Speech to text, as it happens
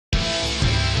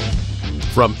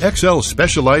From XL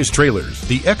Specialized Trailers,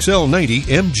 the XL90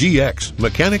 MGX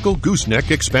Mechanical Gooseneck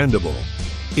Expandable.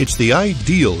 It's the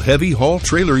ideal heavy haul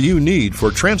trailer you need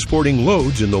for transporting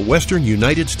loads in the western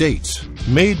United States.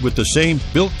 Made with the same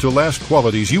built-to-last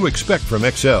qualities you expect from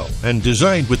XL and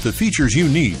designed with the features you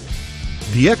need.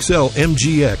 The XL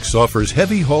MGX offers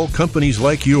heavy haul companies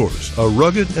like yours a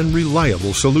rugged and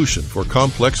reliable solution for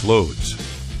complex loads.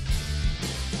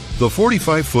 The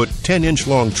 45-foot, 10-inch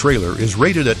long trailer is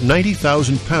rated at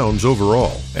 90,000 pounds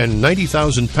overall and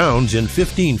 90,000 pounds in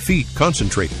 15 feet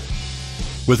concentrated.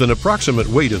 With an approximate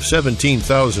weight of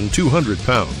 17,200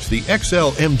 pounds, the XL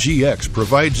MGX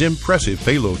provides impressive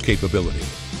payload capability.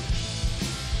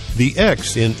 The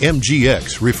X in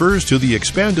MGX refers to the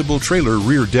expandable trailer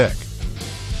rear deck.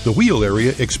 The wheel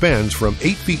area expands from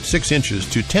 8 feet 6 inches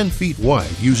to 10 feet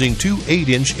wide using two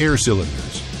 8-inch air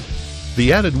cylinders.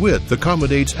 The added width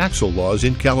accommodates axle laws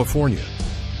in California.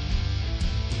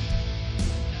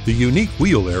 The unique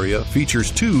wheel area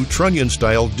features two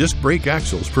trunnion-style disc brake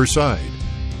axles per side.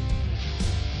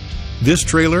 This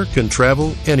trailer can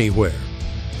travel anywhere.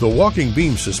 The walking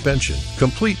beam suspension,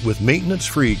 complete with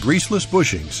maintenance-free greaseless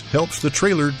bushings, helps the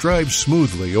trailer drive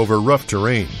smoothly over rough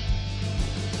terrain.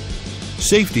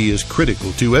 Safety is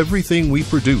critical to everything we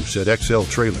produce at XL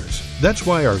Trailers. That's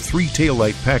why our 3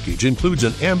 taillight package includes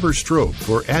an amber strobe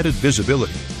for added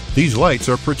visibility. These lights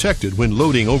are protected when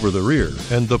loading over the rear,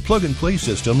 and the plug-and-play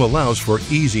system allows for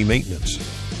easy maintenance.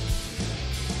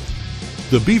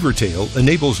 The beaver tail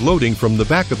enables loading from the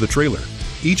back of the trailer.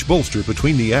 Each bolster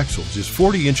between the axles is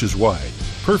 40 inches wide,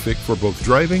 perfect for both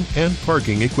driving and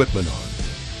parking equipment on.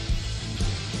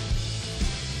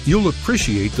 You'll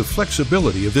appreciate the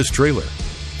flexibility of this trailer.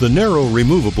 The narrow,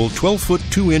 removable 12-foot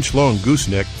 2-inch long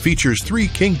gooseneck features 3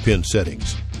 kingpin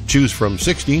settings. Choose from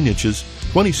 16 inches,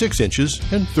 26 inches,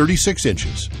 and 36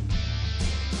 inches.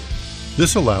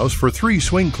 This allows for 3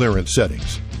 swing clearance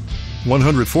settings: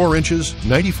 104 inches,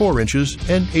 94 inches,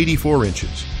 and 84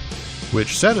 inches,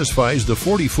 which satisfies the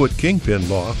 40-foot kingpin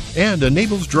law and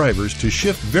enables drivers to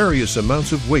shift various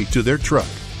amounts of weight to their truck.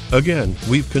 Again,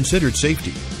 we've considered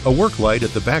safety. A work light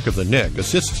at the back of the neck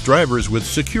assists drivers with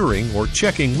securing or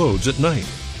checking loads at night.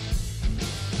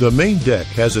 The main deck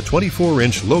has a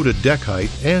 24-inch loaded deck height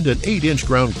and an 8-inch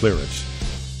ground clearance.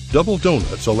 Double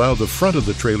donuts allow the front of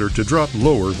the trailer to drop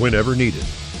lower whenever needed.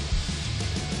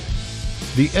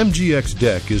 The MGX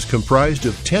deck is comprised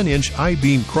of 10-inch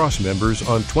I-beam crossmembers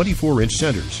on 24-inch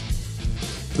centers.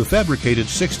 The fabricated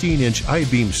 16-inch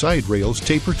I-beam side rails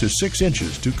taper to 6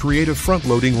 inches to create a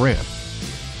front-loading ramp.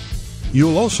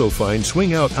 You'll also find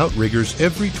swing-out outriggers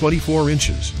every 24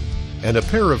 inches and a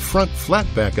pair of front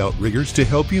flat-back outriggers to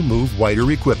help you move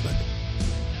wider equipment.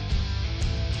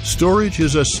 Storage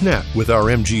is a snap with our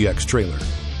MGX trailer.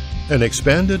 An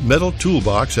expanded metal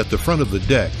toolbox at the front of the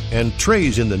deck and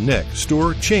trays in the neck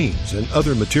store chains and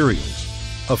other materials.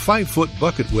 A 5-foot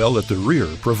bucket well at the rear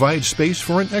provides space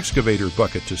for an excavator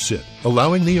bucket to sit,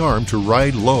 allowing the arm to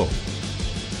ride low.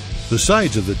 The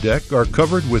sides of the deck are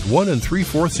covered with 1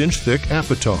 3/4 inch thick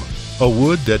apatong, a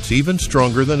wood that's even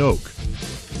stronger than oak.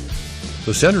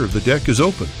 The center of the deck is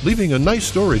open, leaving a nice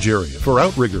storage area for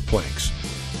outrigger planks.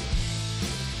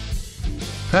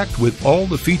 Packed with all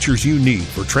the features you need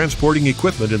for transporting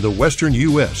equipment in the western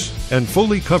U.S. and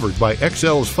fully covered by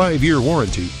XL's 5-year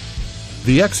warranty,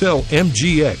 the XL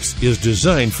MGX is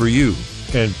designed for you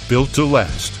and built to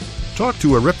last. Talk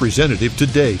to a representative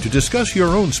today to discuss your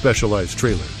own specialized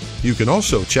trailer. You can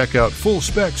also check out full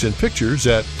specs and pictures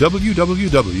at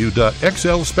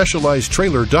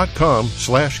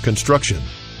www.xlspecializedtrailer.com/construction.